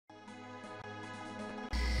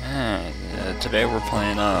Today we're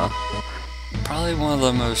playing probably one of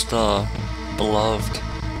the most beloved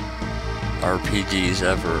RPGs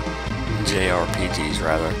ever, JRPGs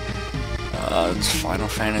rather. It's Final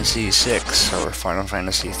Fantasy VI or Final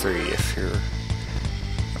Fantasy III if you're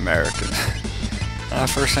American.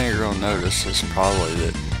 First thing you're gonna notice is probably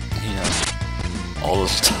that, you know, all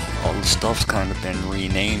the stuff's kind of been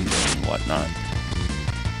renamed and whatnot.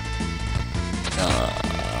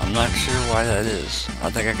 I'm not sure why that is. I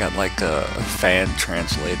think I got like a fan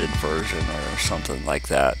translated version or something like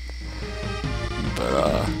that.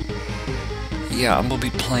 But yeah, I'm gonna be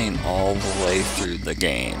playing all the way through the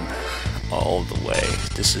game. All the way.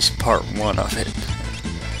 This is part 1 of it.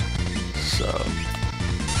 So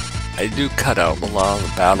I do cut out a lot of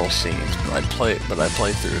the battle scenes, but I play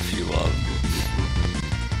through a few of them.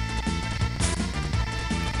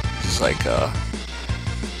 It's like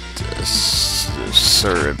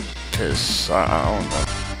Serapis, I don't know.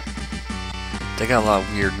 They got a lot of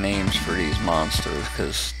weird names for these monsters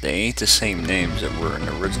because they ain't the same names that were in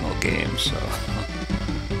the original game, so.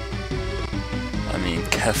 I mean,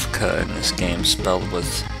 Kefka in this game spelled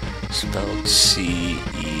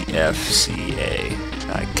C-E-F-C-A,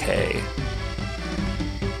 not K.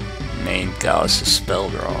 Main goddess is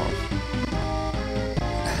spelled wrong.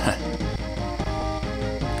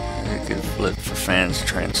 It could flip for fans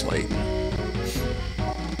translating.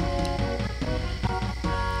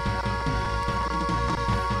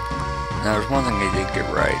 Now, there's one thing they did get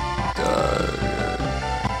right.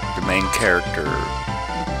 The main character,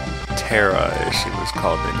 Terra, as she was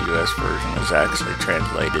called in the US version, was actually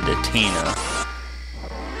translated to Tina.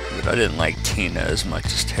 But I didn't like Tina as much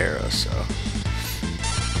as Terra, so.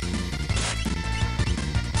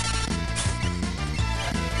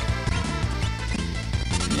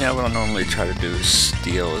 Yeah, what I normally try to do is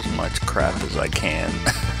steal as much crap as I can.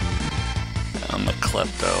 I'm a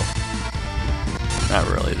klepto. Not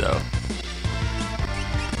really, though.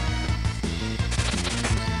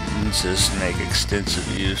 Just make extensive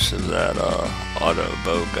use of that auto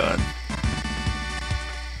bow gun.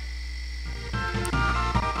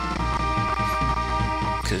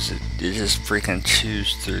 Because you just freaking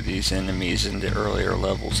chews through these enemies in the earlier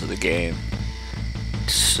levels of the game.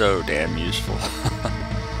 It's so damn useful.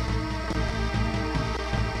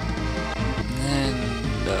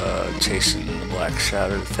 And chasing the Black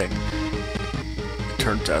Shadow thing. It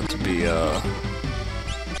turns out to be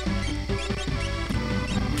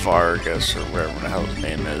Vargas, or whatever the hell his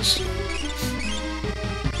name is.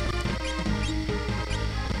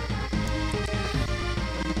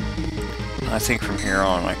 I think from here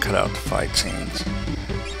on I cut out the fight scenes.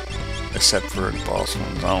 Except for the boss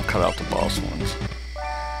ones. I don't cut out the boss ones.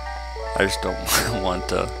 I just don't want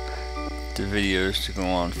the videos to go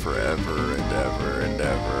on forever and ever and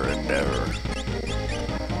ever and ever.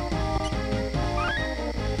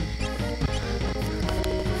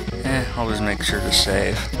 Always make sure to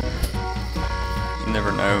save. You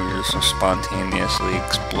never know, you're just gonna spontaneously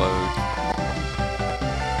explode.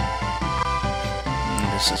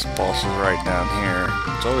 And this is bosses right down here.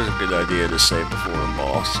 It's always a good idea to save before a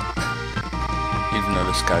boss. Even though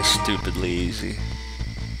this guy's stupidly easy.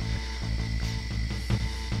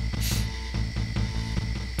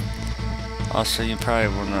 Also, you probably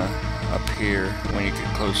wanna, up here, when you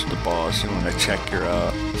get close to the boss, you wanna check your,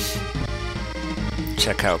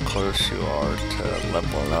 check how close you are to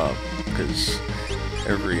leveling up, because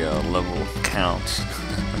every level counts.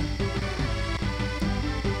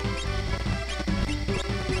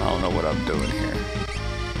 I don't know what I'm doing here.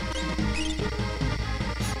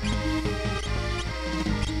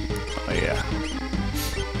 Oh yeah.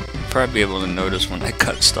 You'll probably be able to notice when I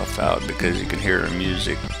cut stuff out because you can hear the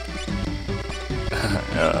music.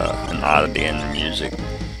 An oddity in the music.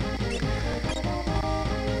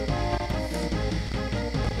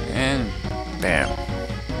 And bam,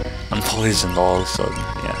 I'm poisoned all of a sudden.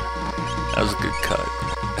 Yeah, that was a good cut.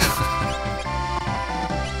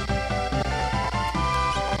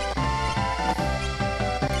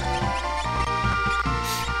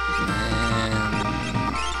 And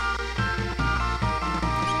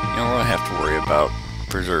you don't really have to worry about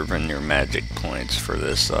preserving your magic points for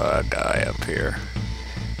this guy up here.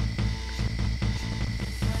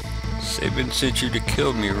 Sabin sent you to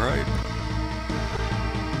kill me, right?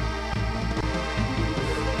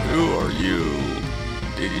 Who are you?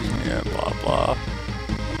 Did you, yeah, blah blah.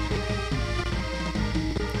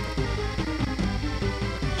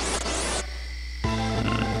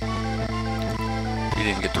 You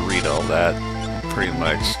didn't get to read all that, pretty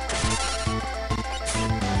much.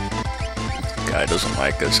 The guy doesn't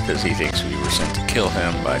like us because he thinks we were sent to kill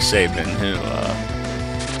him by Sabin, who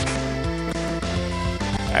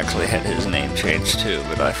actually had his name changed too,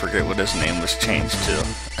 but I forget what his name was changed to.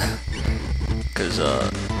 Because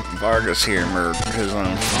Vargas here murdered his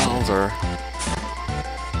own father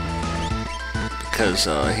because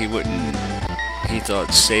he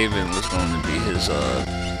thought Sabin was going to be his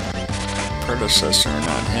predecessor,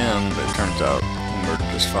 not him, but it turns out he murdered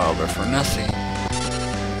his father for nothing.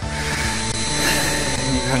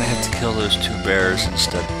 You kind of have to kill those two bears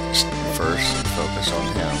instead first and focus on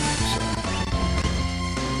him. So.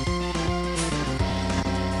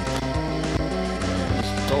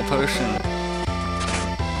 Dull potion.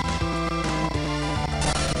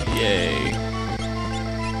 Yay.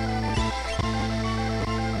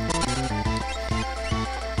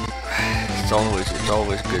 It's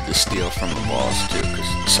always good to steal from the boss too,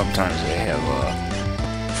 because sometimes they have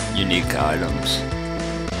unique items.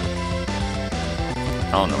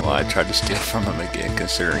 I don't know why I tried to steal from him again,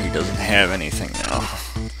 considering he doesn't have anything now.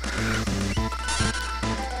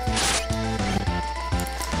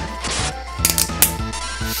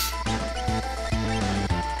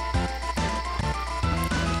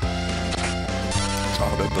 His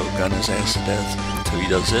auto bow gun his ass to death until he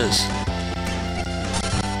does this.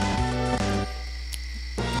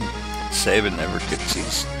 Sabin never gets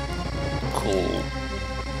these cool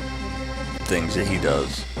things that he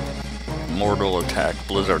does. Mortal attack,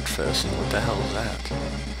 Blizzard Fist. What the hell is that?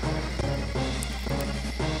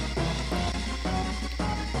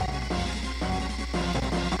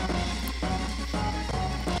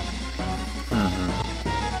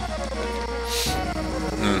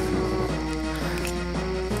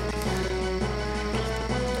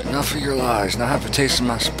 Enough of your lies. Now have a taste of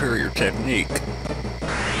my superior technique.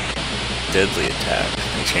 Deadly attack.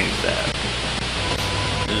 They changed that.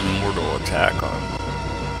 There's mortal attack on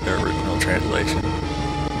the original translation.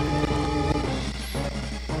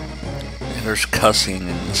 And there's cussing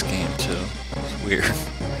in this game too. It's weird.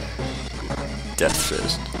 Death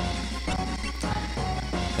Fist.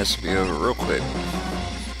 Has to be over real quick.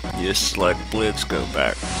 You just select Blitz, go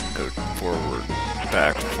back, go forward,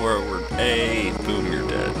 back, forward, hey, boom, you're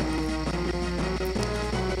dead.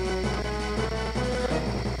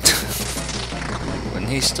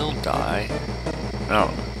 He still die?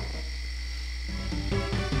 No.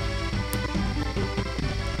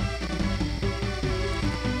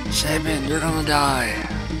 Sabin, you're gonna die.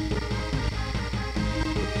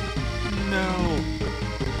 No.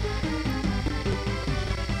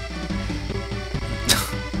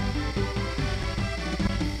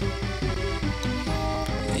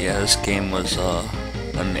 Yeah, this game was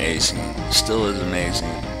amazing. Still is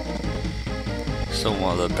amazing. Still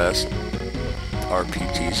one of the best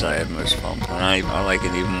RPGs I had most fun playing. I like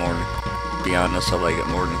it even more, to be honest, I like it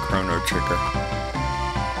more than Chrono Trigger.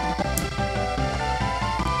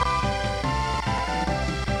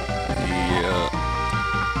 Yeah.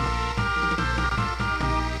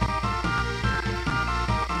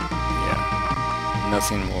 Yeah.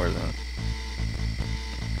 Nothing more than...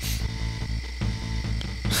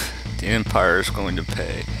 The Empire is going to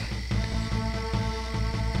pay.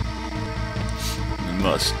 We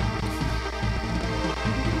must.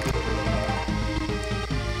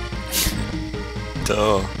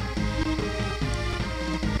 Duh.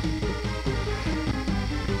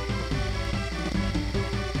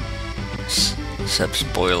 Except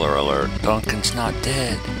spoiler alert, Duncan's not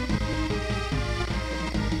dead.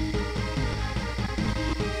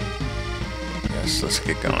 Yes, let's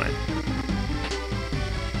get going.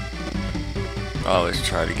 I always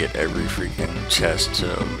try to get every freaking chest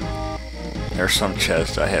to... There's some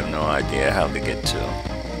chests I have no idea how to get to.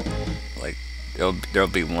 Like, there'll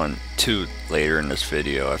be two later in this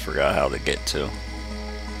video I forgot how to get to.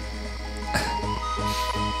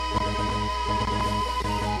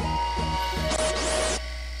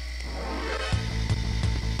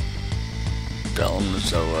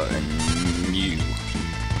 Belmzoa and Mew.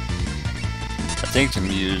 I think the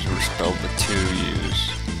Mews were spelled with 2 U's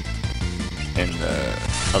in the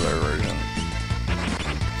other version.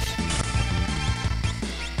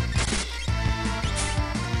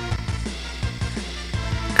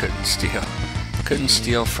 Couldn't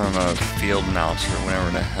steal from a field mouse or whatever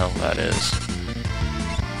the hell that is.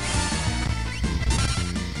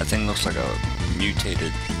 That thing looks like a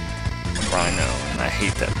mutated rhino, and I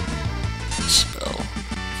hate that spell.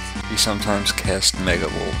 He sometimes casts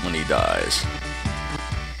Megavolt when he dies.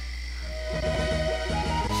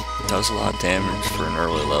 It does a lot of damage for an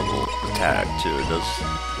early level attack too. It does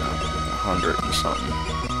 100 and something.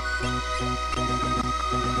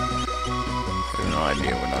 I have no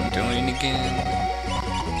idea what I'm doing again.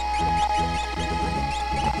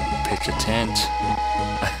 Pitch a tent.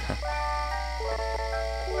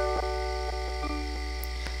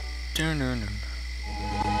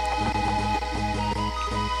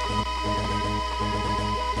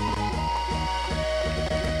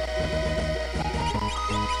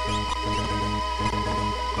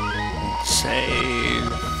 Save.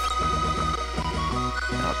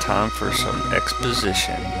 Now time for some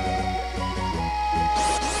exposition.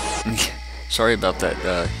 Sorry about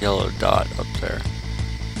that yellow dot up there.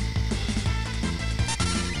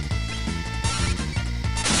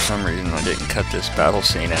 For some reason I didn't cut this battle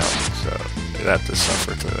scene out, so you'd have to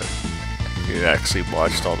suffer through it. If you actually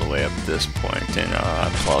watched all the way up to this point, then I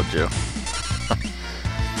applaud you.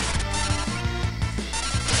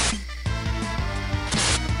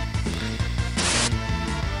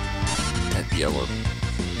 That yellow.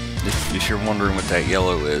 If you're wondering what that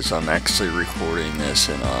yellow is, I'm actually recording this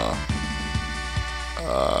in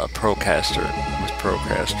Procaster, with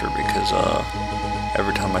Procaster, because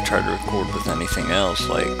every time I tried to record with anything else,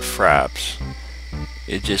 like Fraps,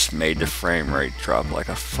 it just made the frame rate drop like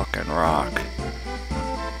a fucking rock.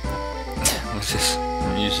 Which is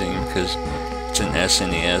amusing because it's an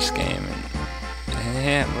SNES game, and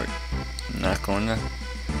yeah, we're not going to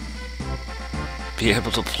be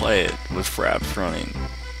able to play it with Fraps running.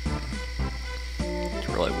 It's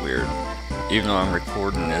really weird. Even though I'm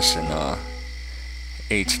recording this in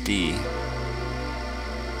HD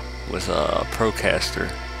with a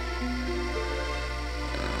Procaster,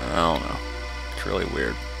 I don't know. It's really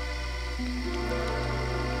weird.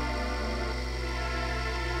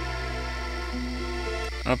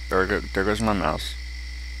 Oh, there goes my mouse.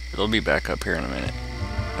 It'll be back up here in a minute.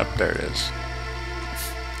 Up there it is.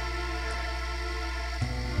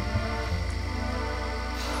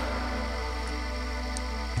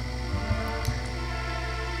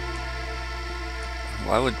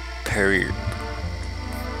 Why would carrier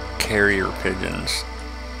pigeons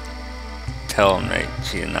telemate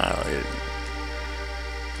she annihilated?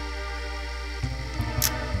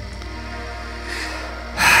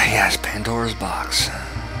 Yes, Pandora's box.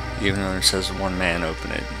 Even though it says one man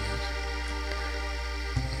opened it.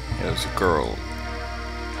 It was a girl.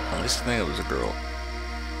 At least I think it was a girl.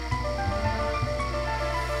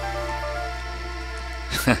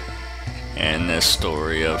 And this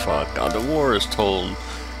story of God, the war is told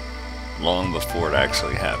long before it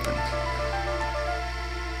actually happened.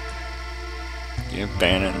 You know,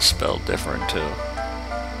 Bannon spelled different too.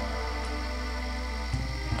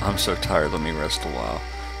 I'm so tired, let me rest a while.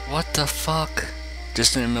 What the fuck?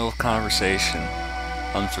 Just in the middle of conversation.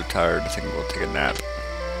 I'm so tired, I think I'm gonna take a nap.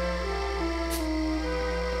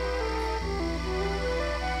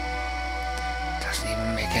 Doesn't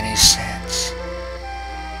even make any sense.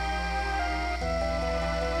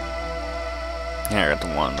 Yeah, I got to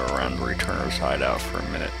wander around the Returner's hideout for a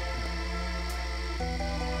minute.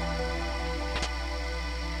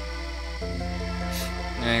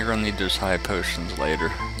 Yeah, you're gonna need those high potions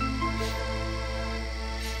later.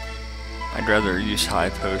 I'd rather use high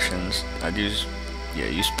potions. I'd use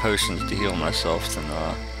potions to heal myself than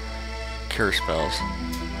cure spells.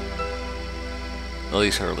 At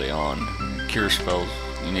least early on. Cure spells,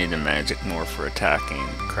 you need the magic more for attacking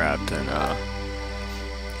crap than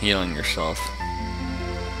healing yourself.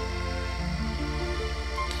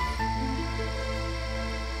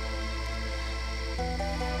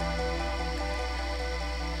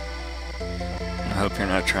 I hope you're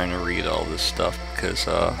not trying to read all this stuff, because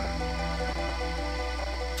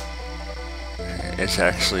it's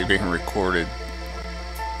actually being recorded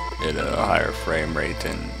at a higher frame rate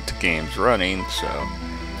than the game's running, so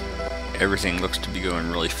everything looks to be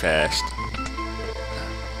going really fast.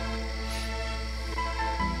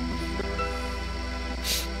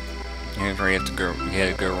 You had to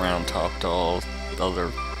go around and talk to all the other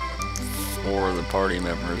 4 of the party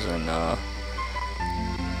members and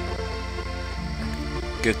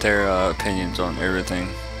get their opinions on everything.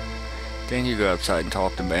 Then you go outside and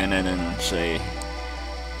talk to Bannon and say,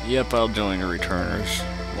 yep, I'll join the Returners.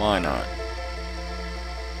 Why not?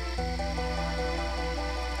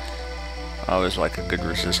 I always like a good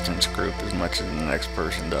resistance group as much as the next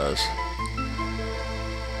person does.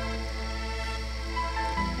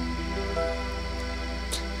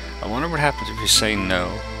 I wonder what happens if you say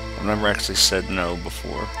no. I've never actually said no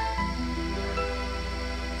before.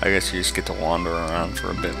 I guess you just get to wander around for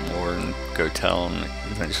a bit more and go tell them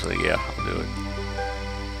eventually, yeah, I'll do it.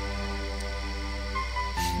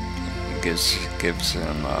 It gives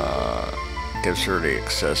her the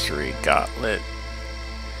accessory Gauntlet,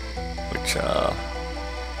 which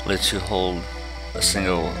lets you hold a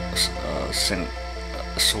single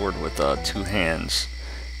sword with 2 hands.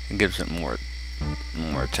 It gives it more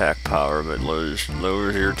attack power, but lowers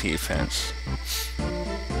your defense.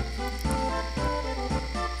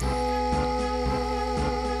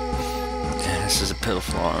 This is a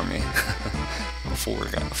pitiful army.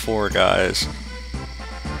 Four guys.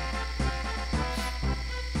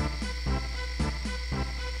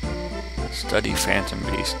 Study Phantom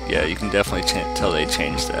Beast. Yeah, you can definitely tell they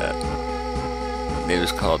changed that. It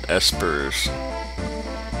was called Espers.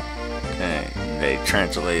 And they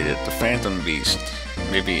translated the Phantom Beast.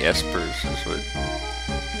 Maybe Espers is what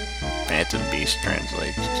Phantom Beast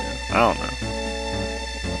translates to. I don't know.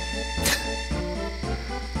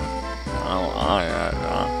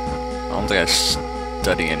 I don't think I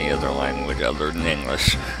study any other language other than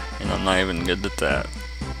English, and I'm not even good at that.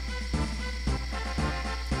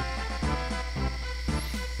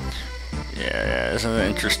 Yeah, it's an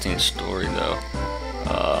interesting story though.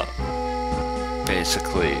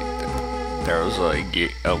 Basically, there was a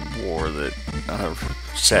war that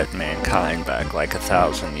set mankind back like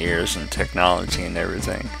 1,000 years in technology and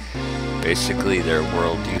everything. Basically, their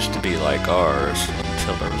world used to be like ours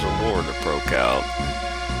until there was a war that broke out,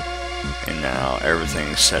 and now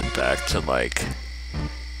everything's set back to like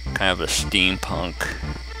kind of a steampunk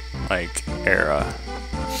like era,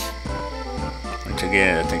 which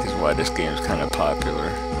again I think is why this game is kind of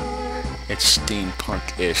popular. It's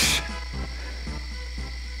steampunk-ish.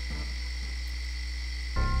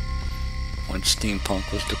 When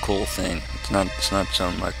steampunk was the cool thing, it's not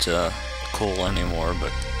so much cool anymore,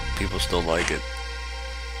 but people still like it.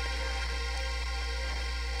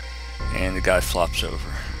 And the guy flops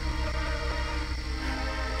over.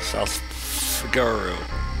 South Figaro.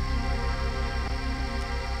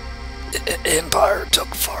 Empire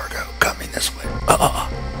took Fargo, coming this way.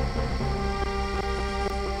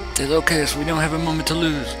 They locate us, we don't have a moment to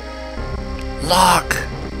lose. Lock!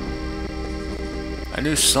 I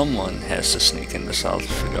knew someone has to sneak into South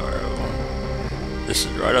Figaro. This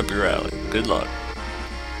is right up your alley. Good luck.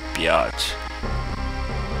 Biatch.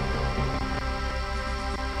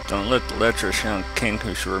 Don't let the lecherous young king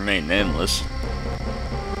who should remain nameless.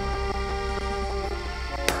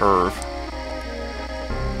 Perv.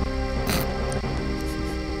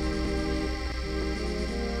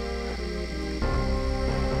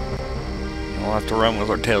 We'll have to run with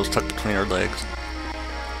our tails tucked between our legs.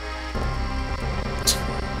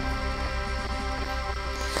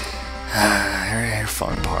 Very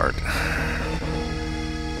fun part.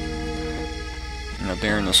 Now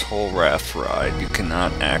during this whole raft ride, you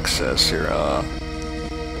cannot access your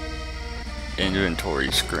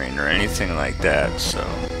inventory screen or anything like that, so,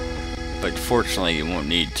 but fortunately you won't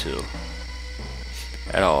need to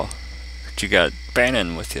at all. But you got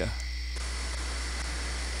Bannon with you.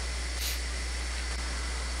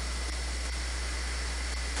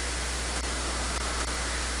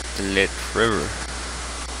 The Lit River.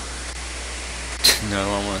 No,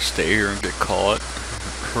 I want to stay here and get caught.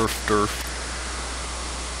 Herf derf.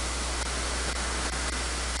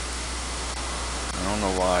 I don't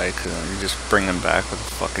know why, because you just bring them back with a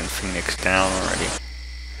fucking Phoenix down already.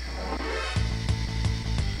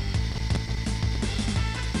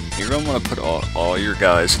 You're going to want to put all your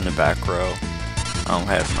guys in the back row. I don't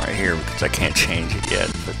have them right here because I can't change it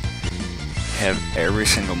yet, but have every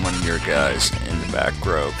single one of your guys in the back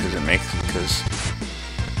row because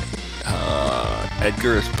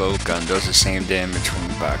Edgar's bow gun does the same damage from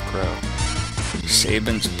the back row.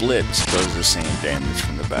 Sabin's Blitz does the same damage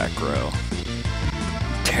from the back row.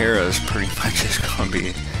 Tara's pretty much just gonna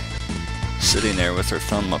be sitting there with her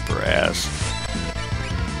thumb up her ass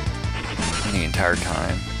the entire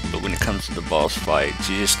time. But when it comes to the boss fight,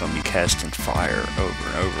 she's just gonna be casting fire over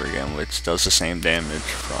and over again, which does the same damage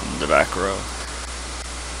from the back row.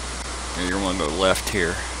 And you're gonna go left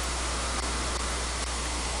here.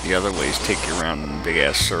 The other way is take you around in a big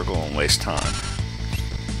ass circle and waste time.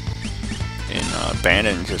 And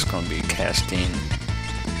Bannon's just gonna be casting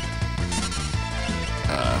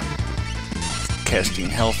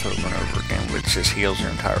health over and over again, which just heals your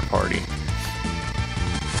entire party,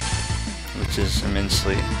 which is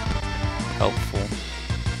immensely helpful.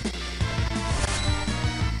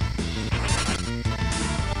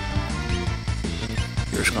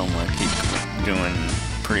 You're just gonna want to keep doing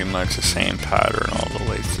pretty much the same pattern all the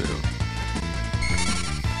way through.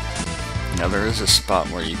 Now there is a spot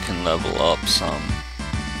where you can level up some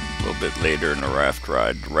a little bit later in the raft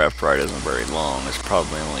ride. The raft ride isn't very long. It's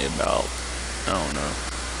probably only about, I don't know,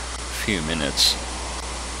 a few minutes,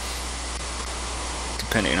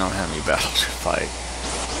 depending on how many battles you fight.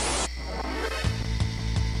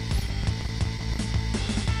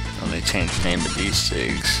 When they changed the name of these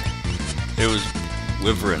things, it was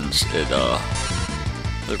Wyverns the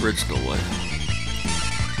original way.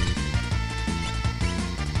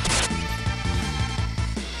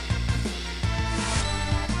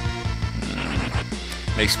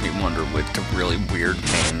 Makes me wonder what the really weird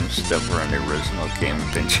names that were in the original game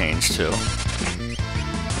have been changed to.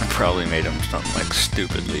 I probably made them something like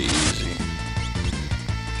stupidly easy.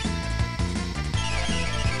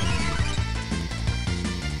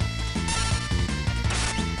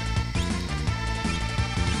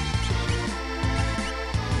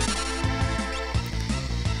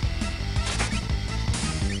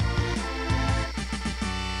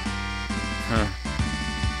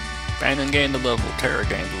 Bannon gained a level, Terra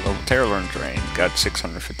gained a level, Terra learned Drain, got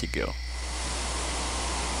 650 gil.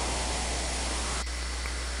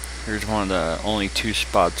 Here's one of the only 2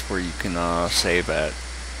 spots where you can save at,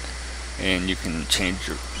 and you can change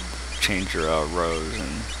your rows.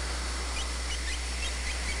 And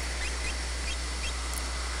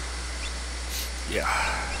yeah,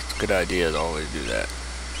 it's a good idea to always do that.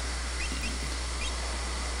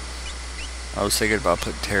 I was thinking about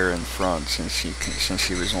putting Terra in front since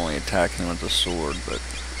she was only attacking with the sword, but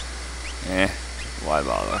why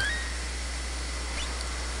bother?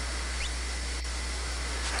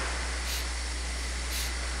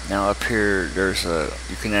 Now up here,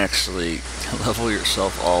 you can actually level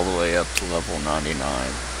yourself all the way up to level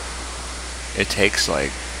 99. It takes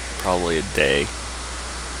like probably a day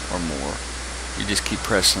or more. You just keep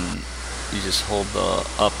pressing. You just hold the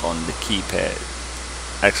up on the keypad.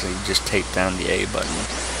 Actually, just tape down the A button.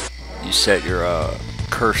 You set your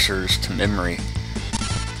cursors to memory.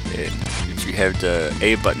 If you have the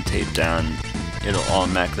A button taped down, it'll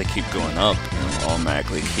automatically keep going up, and it'll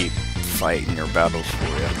automatically keep fighting your battles for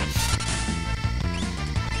you.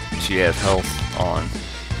 So you have health on.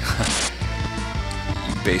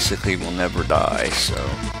 You basically will never die, so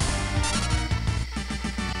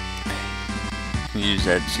you use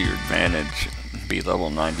that to your advantage. Be level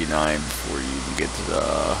 99 before you even get to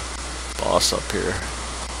the boss up here.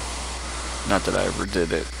 Not that I ever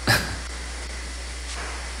did it.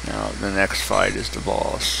 Now the next fight is the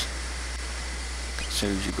boss. As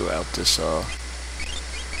soon as you go out this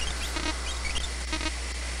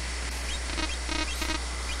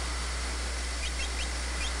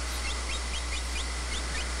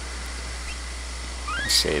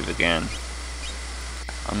save again.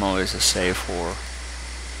 I'm always a save whore.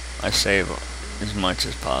 I save as much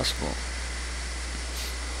as possible.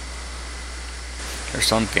 There's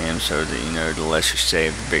some games so that, you know, the less you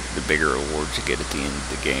save, the bigger rewards you get at the end of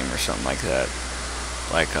the game or something like that.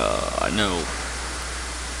 Like, I know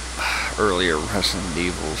earlier Resident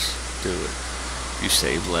Evils do it. If you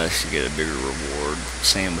save less, you get a bigger reward.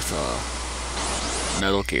 Same with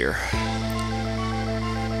Metal Gear.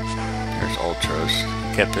 There's Ultros.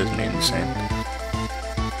 Kept his name the same.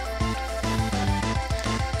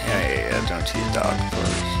 Yeah, don't you dog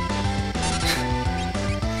first.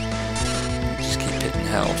 Just keep hitting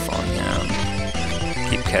health on him.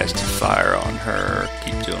 Keep casting fire on her.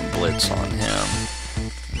 Keep doing blitz on him.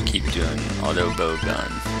 Keep doing auto bow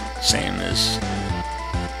gun. Same as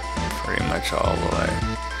pretty much all the way.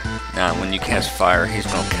 Now when you cast fire, he's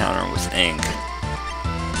going to counter with ink.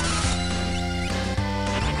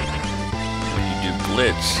 When you do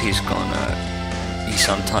blitz, he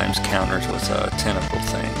sometimes counters with a tentacle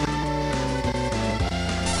thing.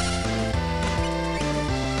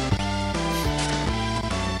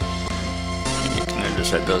 And you can notice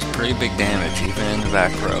that does pretty big damage even in the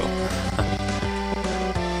back row.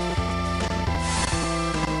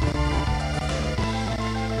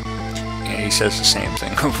 And he says the same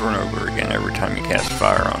thing over and over again every time you cast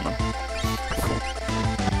fire on him.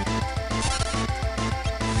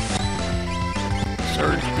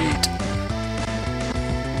 Surge beat.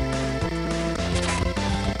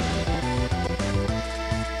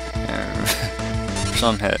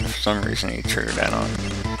 For some reason he triggered that on.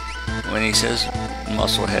 When he says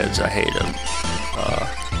muscle heads, I hate him.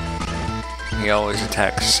 He always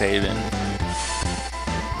attacks Sabin.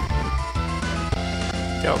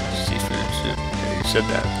 Yo, seafood soup. Yeah, you said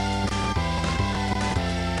that.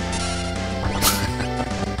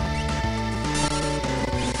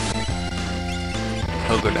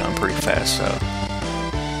 He'll go down pretty fast, so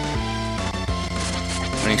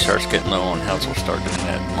when he starts getting low on health, we'll start doing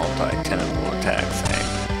that multi-tentacle attack thing.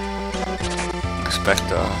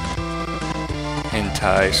 Expect a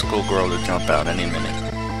hentai schoolgirl to jump out any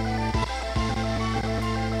minute.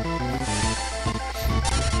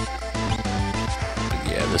 But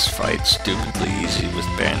yeah, this fight's stupidly easy with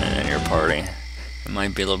Bannon in your party. It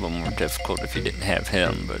might be a little bit more difficult if you didn't have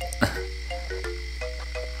him, but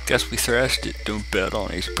guess we thrashed it. Don't bet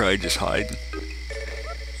on it. He's probably just hiding.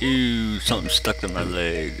 Ew, something stuck to my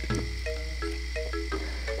leg.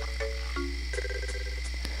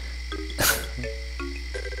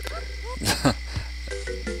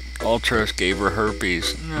 Ultros gave her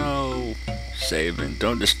herpes. No. Sabin,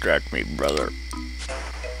 don't distract me, brother.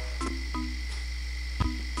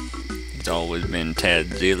 He's always been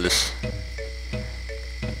Tad Zealous.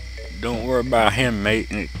 Don't worry about him,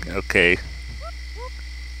 mate. Okay.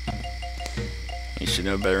 You should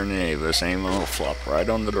know better than any of us. Anyone will flop right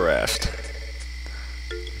onto the rest.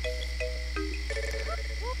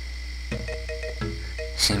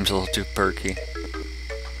 Seems a little too perky.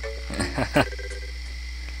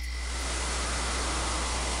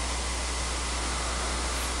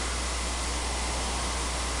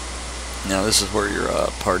 Now this is where your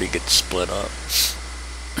party gets split up.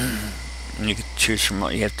 And you can choose from,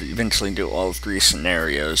 you have to eventually do all 3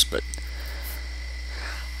 scenarios, but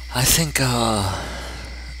I think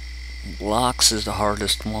Locks is the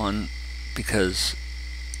hardest one because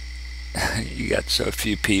you got so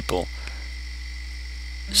few people.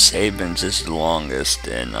 Sabin's is the longest,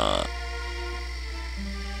 and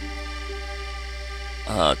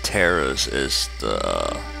Terra's is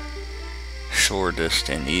the shortest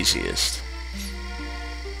and easiest.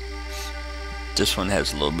 This one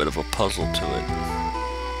has a little bit of a puzzle to it.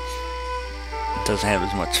 It doesn't have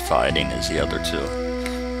as much fighting as the other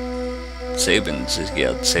 2. Sabin's is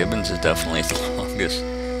definitely the longest.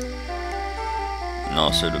 And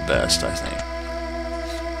also the best, I think.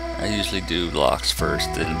 I usually do Locks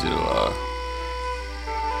first, then do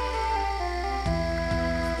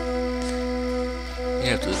you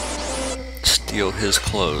have to steal his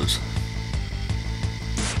clothes.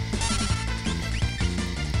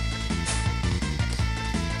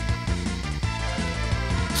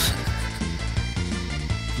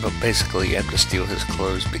 But basically you have to steal his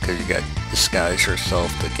clothes because you got to disguise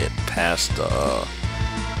yourself to get past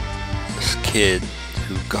this kid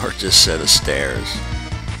who guards this set of stairs.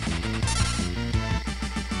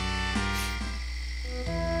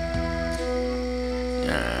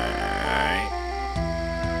 Alright.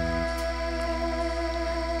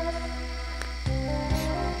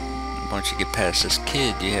 Once you get past this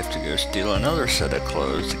kid, you have to go steal another set of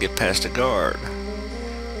clothes to get past the guard.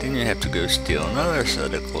 Then you have to go steal another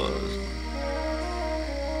set of clothes.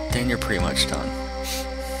 Then you're pretty much done.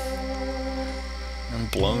 And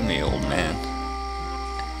blow me, old man.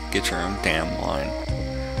 Get your own damn line.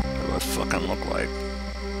 What do I fucking look like?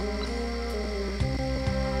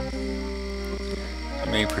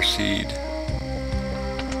 You may proceed.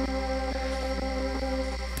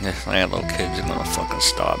 If my little kids are gonna fucking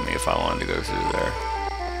stop me if I wanted to go through there.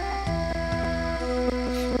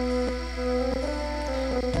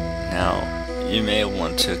 Now, you may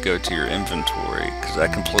want to go to your inventory, because I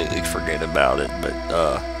completely forget about it, but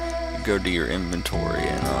you go to your inventory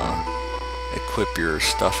and equip your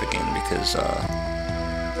stuff again, because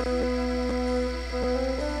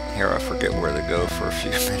here I forget where to go for a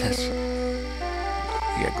few minutes.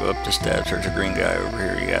 You gotta go up the steps, there's a green guy over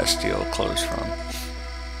here you gotta steal clothes from.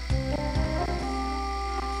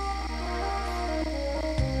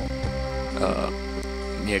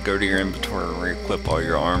 Yeah, go to your inventory and re-equip all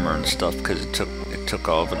your armor and stuff because it took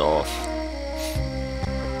all of it off.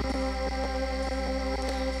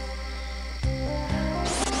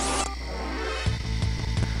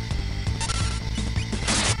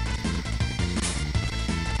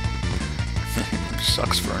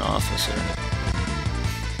 Sucks for an officer.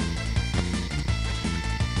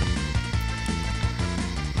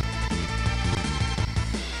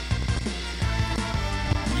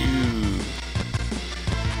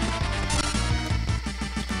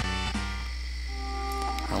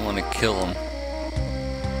 Kill him.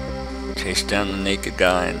 Chase down the naked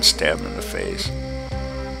guy and stab him in the face.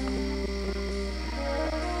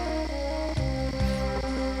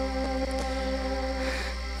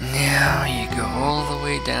 Now you go all the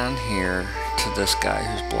way down here to this guy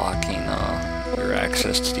who's blocking your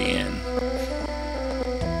access to the inn.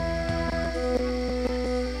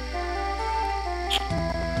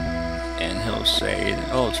 And he'll say,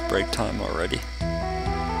 "Oh, it's break time already."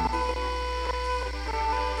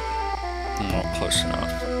 Not close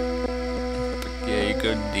enough. But yeah, you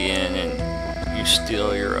go to the inn and you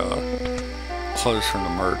steal your clothes from the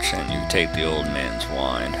merchant. You take the old man's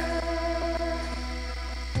wine.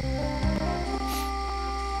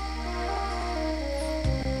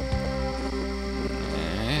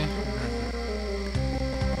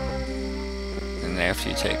 And after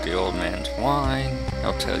you take the old man's wine,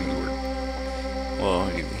 he'll tell you where. Well,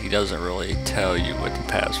 he doesn't really tell you what the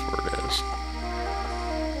password is.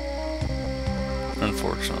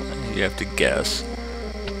 Unfortunately, you have to guess,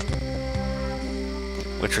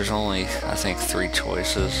 which there's only, I think, 3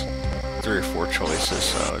 choices, 3 or 4 choices,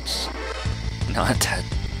 so it's not that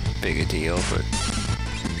big a deal, but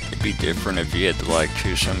be different if you had to like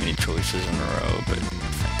choose so many choices in a row, but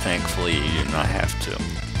thankfully you do not have to.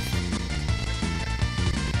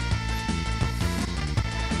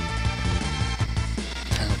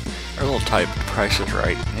 Our little type Price is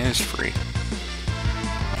Right and it is free.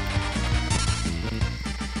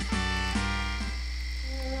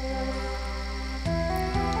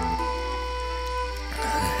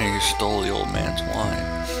 You stole the old man's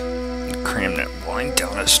wine and crammed that wine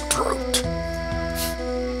down his throat.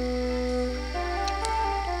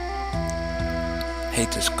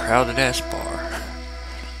 Hate this crowded ass bar.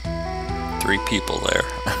 3 people there.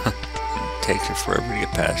 It takes you forever to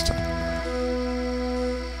get past them.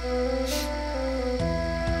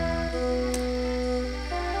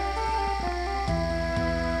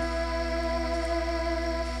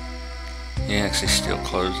 You can actually steal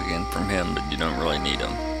clothes again from him, but you don't really need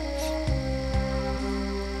them.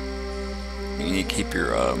 You need to keep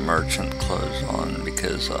your merchant clothes on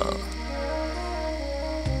because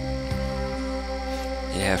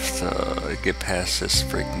you have to get past this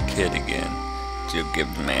freaking kid again to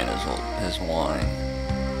give the man his wine.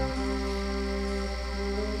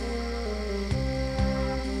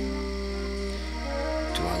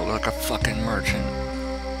 Do I look like a fucking merchant?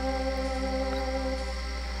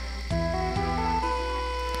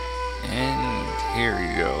 And here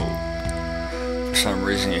you go. For some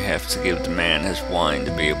reason you have to give the man his wine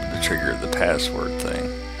to be able to trigger the password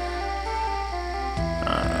thing.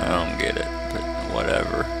 I don't get it, but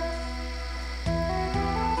whatever.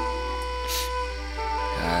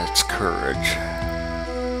 It's courage.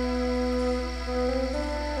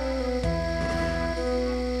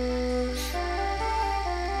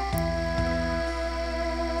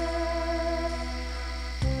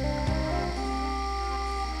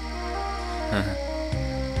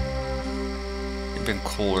 It'd been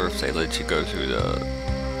cooler if they let you go through the...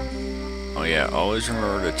 Oh yeah, always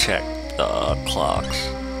remember to check the clocks.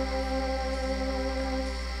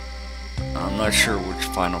 I'm not sure which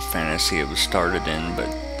Final Fantasy it was started in,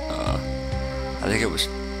 but I think it was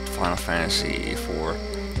Final Fantasy IV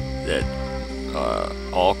that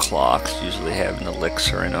all clocks usually have an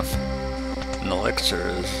elixir in them. An elixir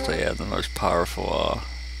is the most powerful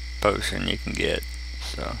potion you can get,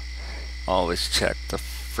 so always check the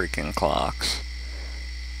freaking clocks.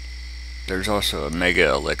 There's also a mega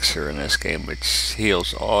elixir in this game which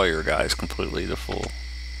heals all your guys completely to full.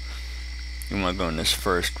 You want to go in this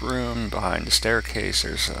first room behind the staircase.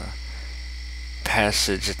 There's a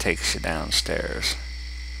passage that takes you downstairs.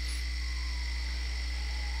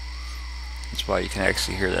 That's why you can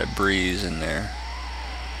actually hear that breeze in there.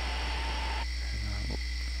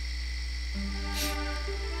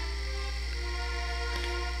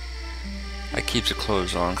 I keep the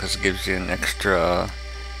clothes on because it gives you an extra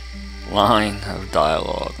line of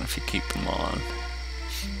dialogue if you keep them on.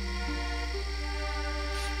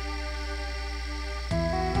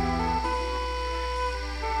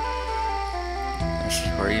 This is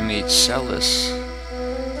where you meet Celes.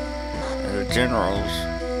 The general's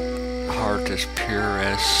heart is pure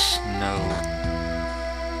as snow.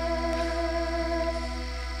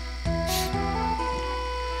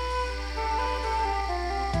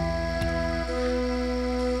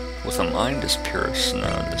 With a mind as pure as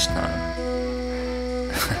snow this time.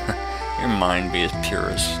 Your mind be as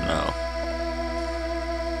pure as snow.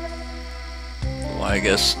 Well, I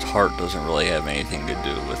guess heart doesn't really have anything to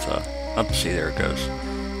do with oh, see, there it goes.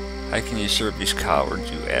 How can you serve these cowards,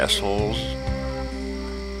 you assholes?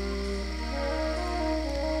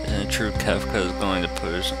 Isn't it true Kefka is going to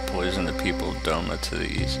poison the people of Doma to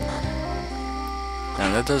these?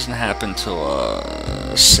 And that doesn't happen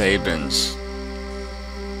till Sabin's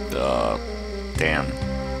damn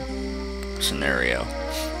scenario.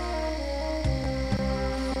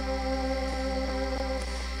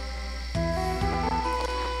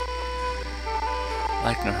 I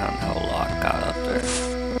like to know how the hell Locke got up there.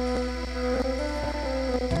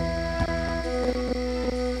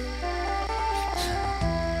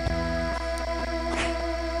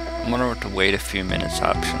 I wonder what the wait a few minutes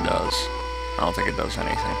option does. I don't think it does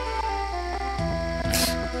anything.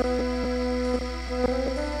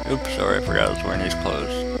 Oops, sorry, I forgot I was wearing these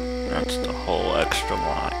clothes. That's the whole extra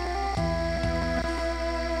line.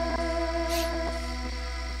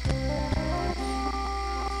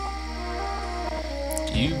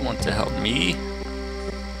 Do you want to help me?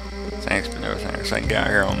 Thanks, but no thanks. I can get out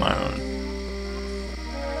here on my own.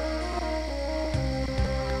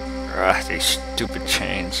 Ah, these stupid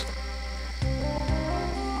chains.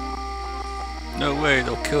 No way,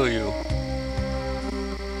 they'll kill you.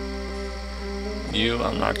 You,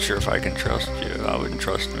 I'm not sure if I can trust you. I wouldn't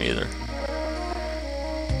trust him either.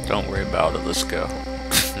 Don't worry about it, let's go.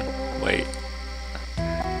 wait.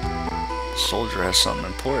 The soldier has something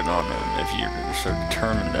important on him if you're so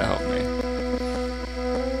determined to help me.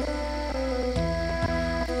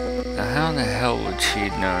 Now how in the hell would she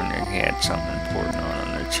have known that he had something important on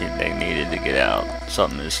him that they needed to get out?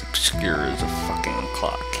 Something as obscure as a fucking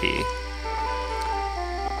clock key.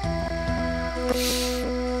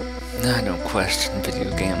 I don't question video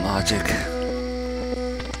game logic.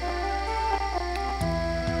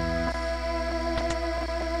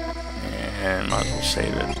 And might as well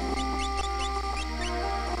save it.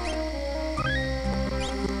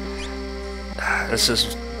 This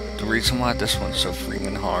is the reason why this one's so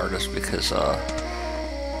freaking hard is because the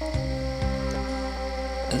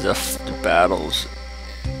battles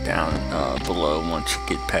down below once you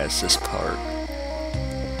get past this part.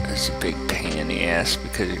 It's a big pain in the ass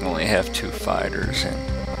because you only have 2 fighters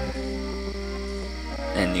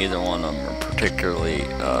and neither one of them are particularly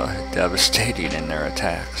devastating in their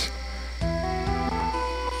attacks.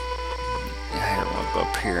 Here we'll go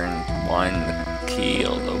up here and wind the key,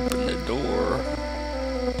 I'll open the door.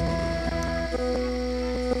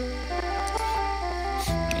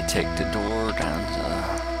 You take the door down to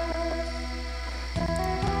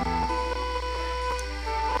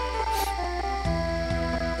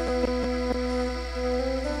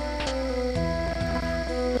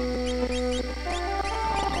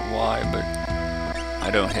but I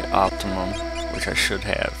don't hit optimum, which I should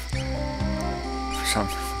have. For some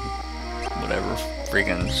whatever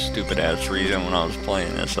freaking stupid ass reason when I was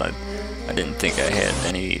playing this, I didn't think I had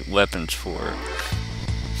any weapons for it.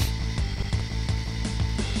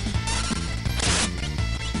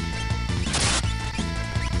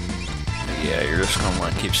 But yeah, you're just gonna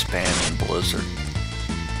want to keep spamming Blizzard.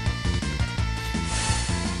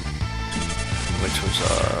 Which was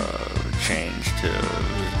changed to,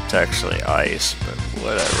 it's actually ice, but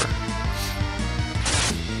whatever.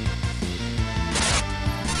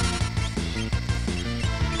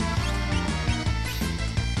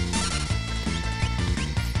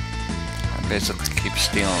 I basically keep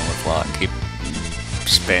stealing with Locke, keep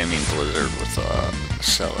spamming Blizzard with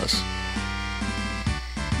Celes.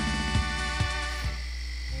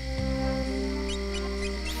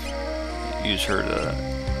 Use her to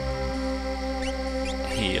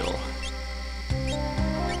heal.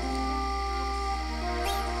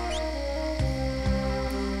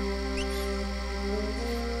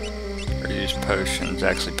 Or use potions.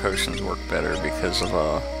 Actually, potions work better because of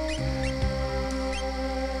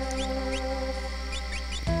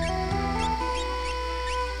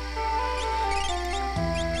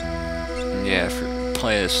yeah, if you're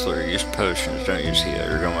playing this through, use potions, don't use heal.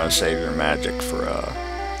 You're gonna want to save your magic for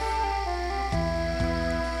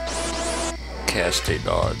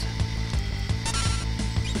Castedod.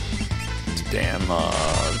 Damn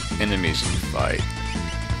enemies you fight.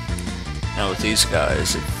 Now with these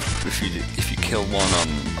guys, if you kill one of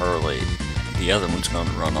them early, the other one's going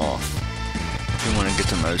to run off. If you want to get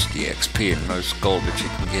the most EXP and most gold that you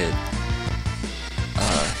can get,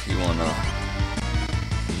 you want to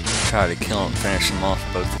try to kill them, finish them off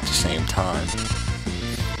both at the same time.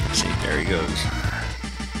 See, there he goes.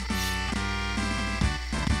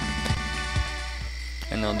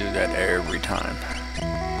 And they'll do that every time.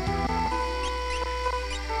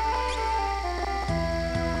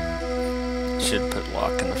 Should put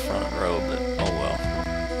Locke in the front row, but oh well.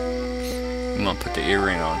 I'm gonna put the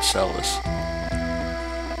earring on Celes.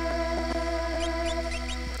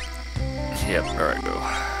 Yep, there I go.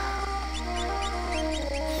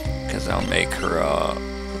 Because I'll make her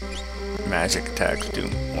magic attacks do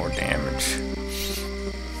more damage.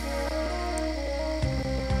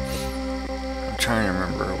 I'm trying to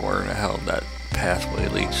remember where the hell that pathway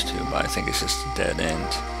leads to, but I think it's just a dead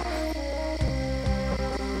end.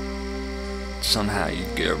 Somehow you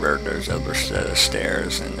get over those other set of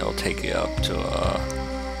stairs and they'll take you up to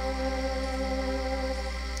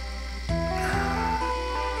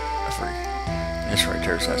this right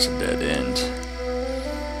there, so that's a dead end.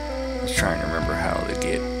 I was trying to remember how to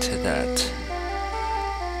get to that.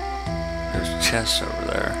 There's chests over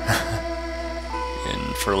there.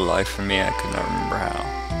 And for the life of me, I could not remember how.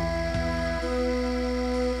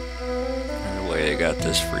 And the way they got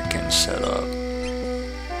this freaking set up.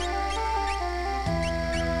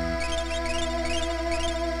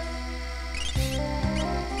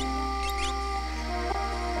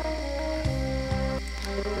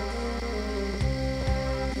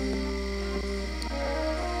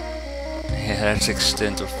 Yeah, that's the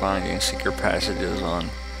extent of finding secret passages on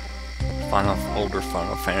older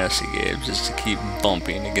Final Fantasy games, is to keep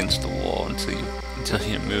bumping against the wall until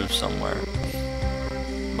you move somewhere.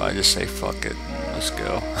 But I just say fuck it and let's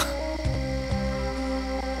go.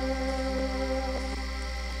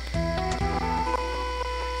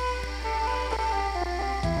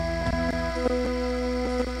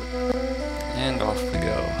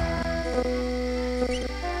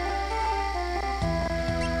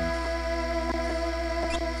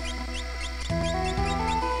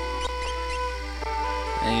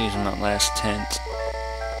 using my last tent.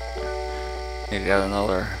 You got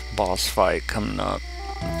another boss fight coming up.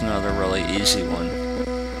 Another really easy one.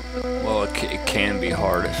 Well, it can be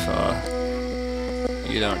hard if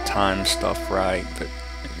you don't time stuff right, but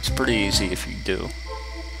it's pretty easy if you do.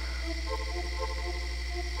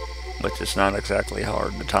 But it's not exactly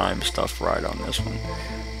hard to time stuff right on this one.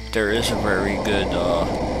 There is a very good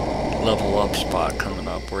level up spot coming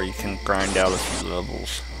up where you can grind out a few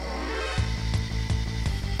levels.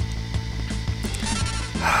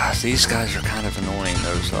 These guys are kind of annoying,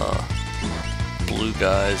 those blue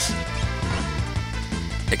guys.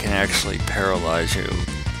 They can actually paralyze you,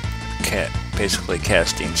 basically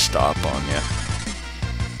casting stop on you.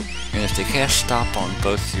 And if they cast stop on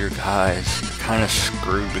both your guys, you're kind of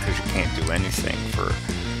screwed because you can't do anything for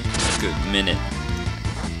a good minute.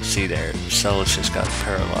 See there, Celes just got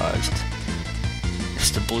paralyzed.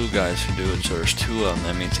 It's the blue guys who do it, so there's two of them.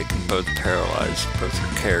 That means they can both paralyze both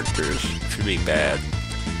your characters. Should be bad.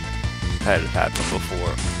 I've had it happen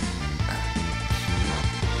before.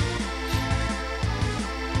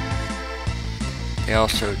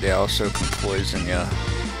 They also can poison you.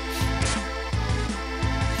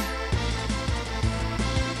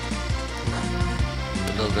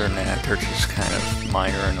 But other than that, they're just kind of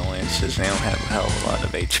minor annoyances. They don't have a hell of a lot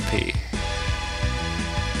of HP.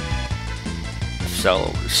 If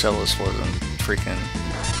Celes wasn't freaking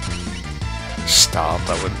stopped,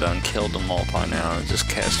 I would have done killed them all by now and just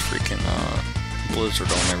cast freaking Blizzard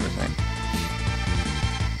on everything.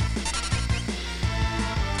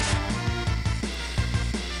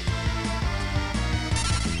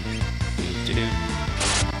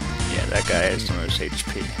 Yeah, that guy has the most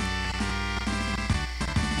HP.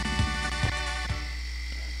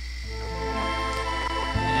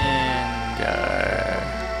 And,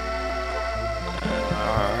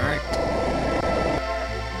 alright.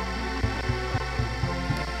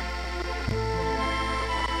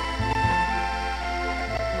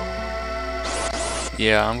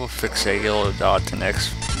 Yeah, I'm gonna fix that yellow dot the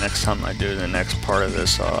next time I do the next part of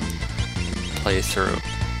this playthrough.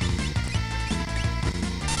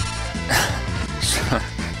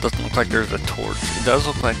 Doesn't look like there's a torch. It does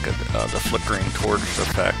look like the flickering torch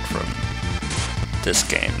effect from this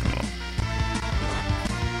game.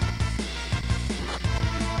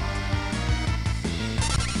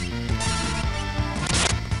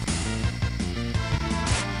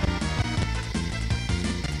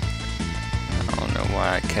 I don't know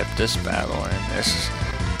why I kept this battle in this.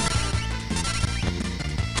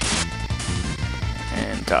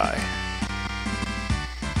 And die.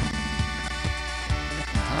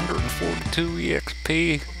 142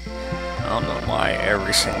 EXP. I don't know why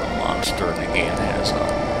every single monster in the game has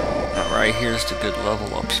now right here's the good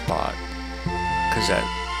level up spot, because that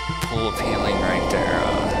pool of healing right there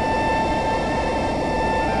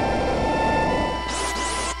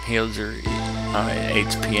heals your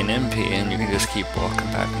HP and MP, and you can just keep walking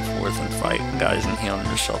back and forth and fighting guys and healing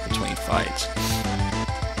yourself between fights.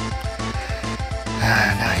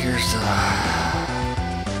 Now here's the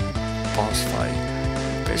boss fight.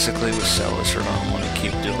 Basically with Celes, you're going to want to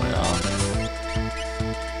keep doing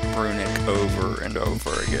Runic over and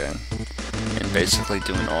over again. And basically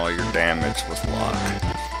doing all your damage with Locke.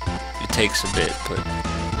 It takes a bit, but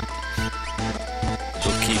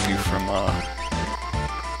it'll keep you from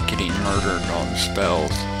getting murdered on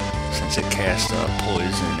spells, since it casts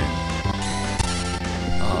poison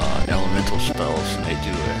and elemental spells, and they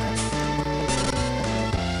do a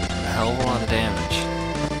hell of a lot of damage.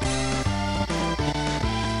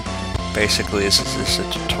 Basically, this is just a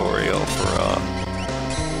tutorial for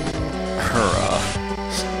her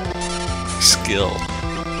skill,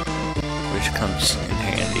 which comes in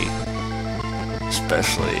handy,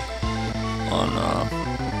 especially on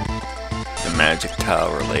the magic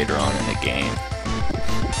tower later on in the game,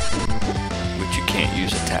 which you can't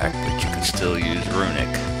use attack, but you can still use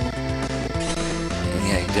Runic. And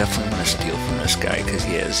yeah, you definitely want to steal from this guy because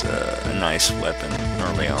he has a nice weapon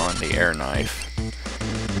early on, the air knife.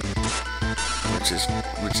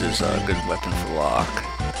 Which is a good weapon for Locke.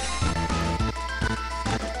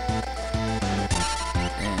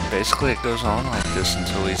 And basically it goes on like this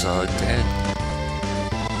until he's dead.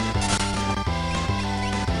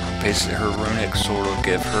 Basically her Runic sword will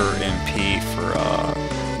give her MP for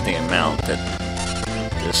the amount that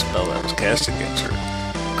this spell that was cast against her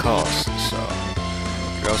costs. So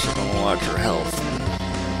you're also going to watch your health and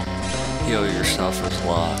heal yourself as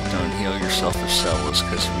Locke. Don't heal yourself as Celes,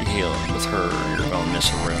 because if you heal him with her, you're going to miss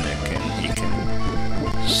a Runic and he can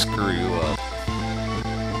screw you up.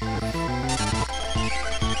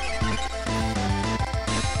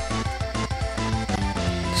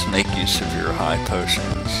 This make use of your high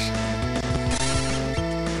potions.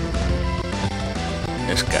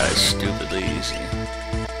 This guy's stupidly easy.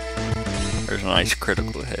 There's a nice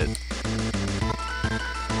critical hit.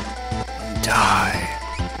 Die.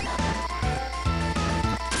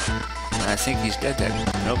 I think he's dead there.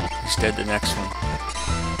 Nope, he's dead the next one.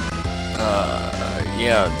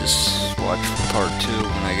 Yeah, just watch for part 2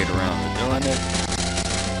 when I get around to doing it.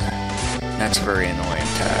 That's a very annoying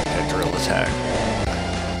attack, that drill attack.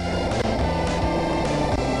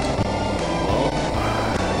 Well,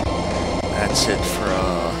 that's it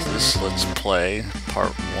for this Let's Play,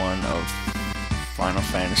 part 1 of Final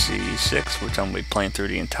Fantasy VI, which I'm going to be playing through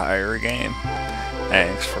the entire game.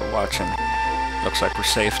 Thanks for watching. Looks like we're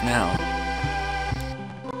safe now.